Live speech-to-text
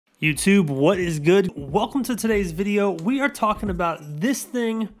YouTube, what is good? Welcome to today's video. We are talking about this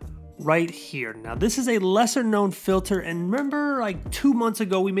thing right here. Now, this is a lesser known filter, and remember like 2 months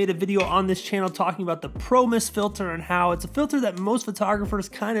ago we made a video on this channel talking about the Pro Mist filter and how it's a filter that most photographers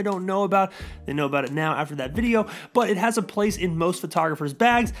kind of don't know about. They know about it now after that video, but it has a place in most photographers'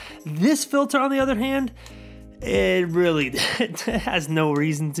 bags. This filter, on the other hand, it really has no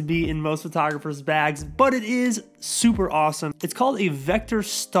reason to be in most photographers' bags, but it is super awesome. It's called a Vector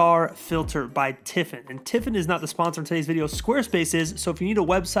Star filter by Tiffen, and Tiffen is not the sponsor in today's video. Squarespace is, so if you need a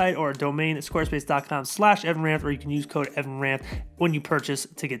website or a domain, at squarespace.com/EvanRanth, or you can use code EvanRanth when you purchase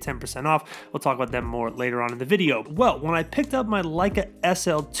to get 10% off. We'll talk about them more later on in the video. Well, when I picked up my Leica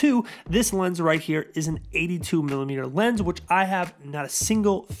SL2, this lens right here is an 82mm lens, which I have not a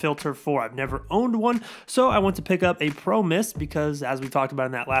single filter for. I've never owned one, so I went to pick up a Pro Mist because, as we talked about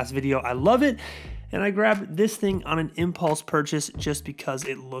in that last video, I love it. And I grabbed this thing on an impulse purchase just because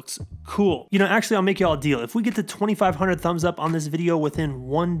it looks cool. You know, actually, I'll make y'all a deal. If we get to 2,500 thumbs up on this video within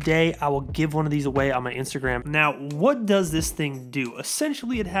 1 day, I will give one of these away on my Instagram. Now, what does this thing do?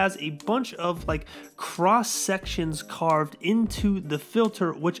 Essentially, it has a bunch of like cross sections carved into the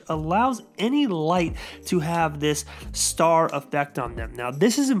filter, which allows any light to have this star effect on them. Now,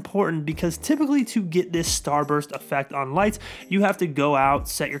 this is important because typically to get this starburst effect on lights, you have to go out,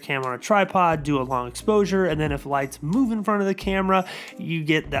 set your camera on a tripod, do a long exposure, and then if lights move in front of the camera, you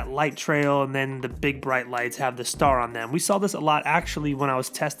get that light trail, and then the big bright lights have the star on them. We saw this a lot actually when I was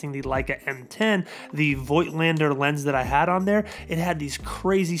testing the Leica M10, the Voigtlander lens that I had on there. It had these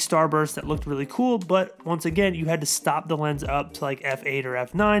crazy starbursts that looked really cool, but once again, you had to stop the lens up to like f8 or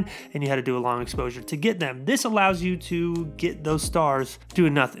f9, and you had to do a long exposure to get them. This allows you to get those stars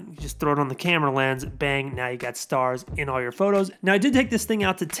doing nothing. You just throw it on the camera lens, bang, now you got stars in all your photos. Now, I did take this thing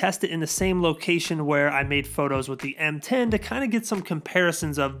out to test it in the same location where I made photos with the M10 to kind of get some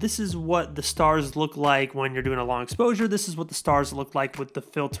comparisons of this is what the stars look like when you're doing a long exposure, this is what the stars look like with the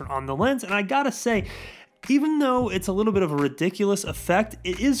filter on the lens. And I gotta say, even though it's a little bit of a ridiculous effect,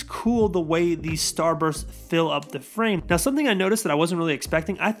 it is cool the way these starbursts fill up the frame. Now, something I noticed that I wasn't really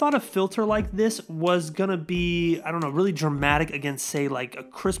expecting, I thought a filter like this was gonna be, I don't know, really dramatic against, say, like a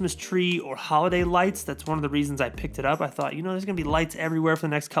Christmas tree or holiday lights. That's one of the reasons I picked it up. I thought, you know, there's gonna be lights everywhere for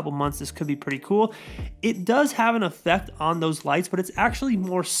the next couple months. This could be pretty cool. It does have an effect on those lights, but it's actually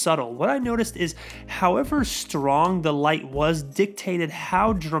more subtle. What I noticed is however strong the light was dictated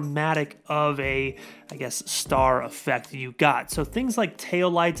how dramatic of a, I guess, star effect you got. So things like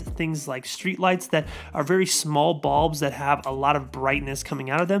tail lights, things like street lights that are very small bulbs that have a lot of brightness coming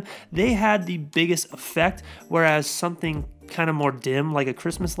out of them, they had the biggest effect, whereas something kind of more dim, like a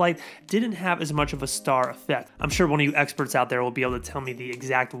Christmas light, didn't have as much of a star effect. I'm sure one of you experts out there will be able to tell me the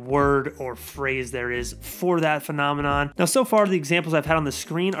exact word or phrase there is for that phenomenon. Now, so far, the examples I've had on the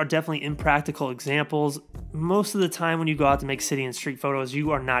screen are definitely impractical examples. Most of the time when you go out to make city and street photos,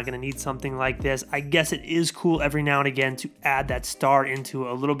 you are not going to need something like this. I guess it is cool every now and again to add that star into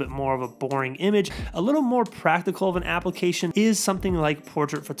a little bit more of a boring image. A little more practical of an application is something like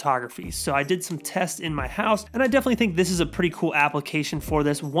portrait photography. So I did some tests in my house, and I definitely think this is a pretty cool application for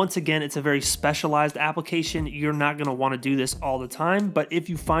this. Once again, it's a very specialized application. You're not going to want to do this all the time, but if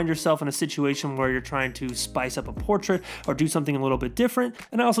you find yourself in a situation where you're trying to spice up a portrait or do something a little bit different.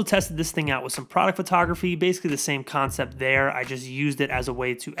 And I also tested this thing out with some product photography, basically the same concept there. I just used it as a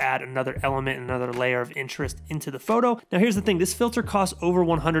way to add another element, another layer of interest into the photo. Now, here's the thing. This filter costs over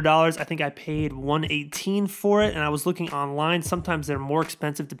 $100. I think I paid $118 for it, and I was looking online. Sometimes they're more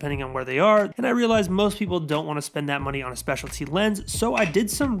expensive depending on where they are, and I realized most people don't want to spend that money on a specialty lens, so I did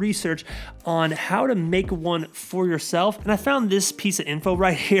some research on how to make one for yourself, and I found this piece of info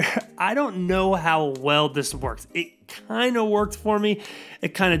right here. I don't know how well this works. It kind of worked for me.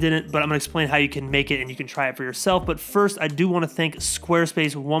 It kind of didn't, but I'm going to explain how you can make it and you can try it for yourself. But first, I do want to thank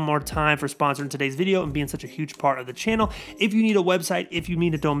Squarespace one more time for sponsoring today's video and being such a huge part of the channel. If you need a website, if you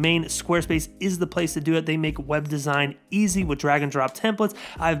need a domain, Squarespace is the place to do it. They make web design easy with drag and drop templates.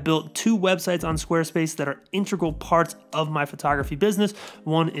 I've built 2 websites on Squarespace that are integral parts of my photography business.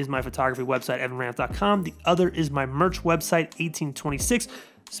 One is my photography website, evanranth.com. The other is my merch website, 1826.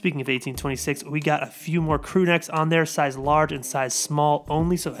 Speaking of 1826, we got a few more crew necks on there, size large and size small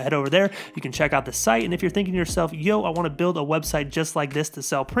only, so head over there. You can check out the site, and if you're thinking to yourself, yo, I want to build a website just like this to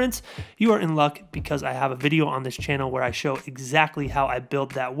sell prints, you are in luck because I have a video on this channel where I show exactly how I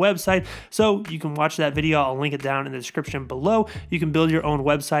built that website. So you can watch that video. I'll link it down in the description below. You can build your own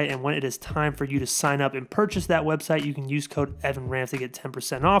website, and when it is time for you to sign up and purchase that website, you can use code EvanRanth to get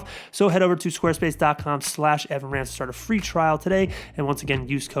 10% off. So head over to squarespace.com/EvanRanth to start a free trial today, and once again,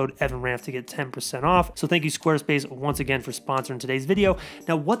 use use code EvanRamp to get 10% off. So thank you Squarespace once again for sponsoring today's video.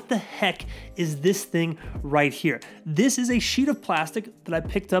 Now, what the heck is this thing right here? This is a sheet of plastic that I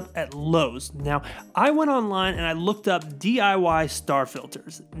picked up at Lowe's. Now, I went online and I looked up DIY star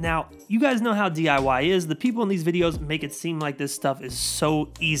filters. Now, you guys know how DIY is. The people in these videos make it seem like this stuff is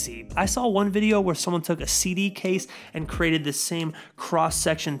so easy. I saw one video where someone took a CD case and created the same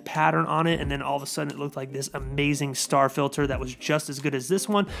cross-section pattern on it, and then all of a sudden it looked like this amazing star filter that was just as good as this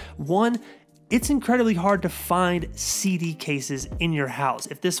one. It's incredibly hard to find CD cases in your house.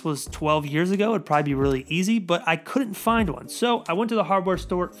 If this was 12 years ago, it'd probably be really easy, but I couldn't find one. So I went to the hardware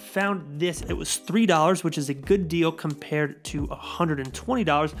store, found this. It was $3, which is a good deal compared to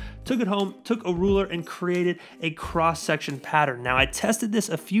 $120. Took it home, took a ruler and created a cross-section pattern. Now I tested this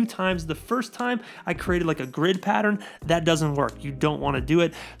a few times. The first time I created like a grid pattern, that doesn't work. You don't want to do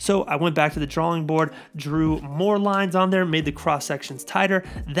it. So I went back to the drawing board, drew more lines on there, made the cross-sections tighter.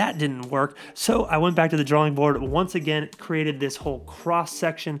 That didn't work. So I went back to the drawing board once again, created this whole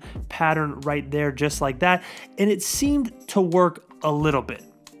cross-section pattern right there, just like that. And it seemed to work a little bit.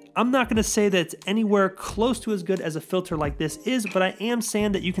 I'm not going to say that it's anywhere close to as good as a filter like this is, but I am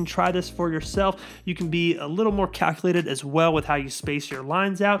saying that you can try this for yourself. You can be a little more calculated as well with how you space your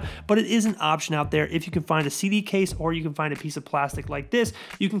lines out, but it is an option out there. If you can find a CD case or you can find a piece of plastic like this,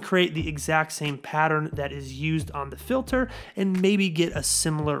 you can create the exact same pattern that is used on the filter and maybe get a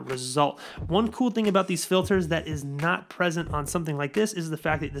similar result. One cool thing about these filters that is not present on something like this is the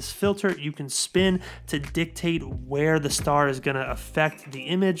fact that this filter you can spin to dictate where the star is going to affect the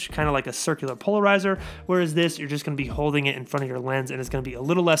image, kind of like a circular polarizer, whereas this, you're just going to be holding it in front of your lens and it's going to be a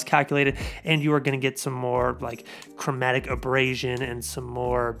little less calculated, and you are going to get some more like chromatic abrasion and some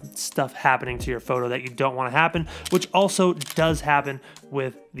more stuff happening to your photo that you don't want to happen, which also does happen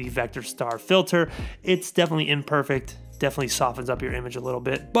with the Vector Star filter. It's definitely imperfect, definitely softens up your image a little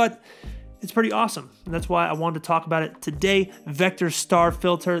bit, but it's pretty awesome. And that's why I wanted to talk about it today. Vector Star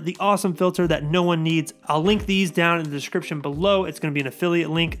filter, the awesome filter that no one needs. I'll link these down in the description below. It's going to be an affiliate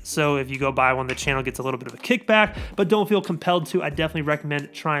link. So if you go buy one, the channel gets a little bit of a kickback, but don't feel compelled to. I definitely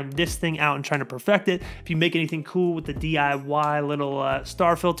recommend trying this thing out and trying to perfect it. If you make anything cool with the DIY little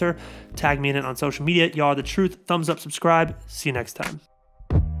star filter, tag me in it on social media. Y'all are the truth. Thumbs up, subscribe. See you next time.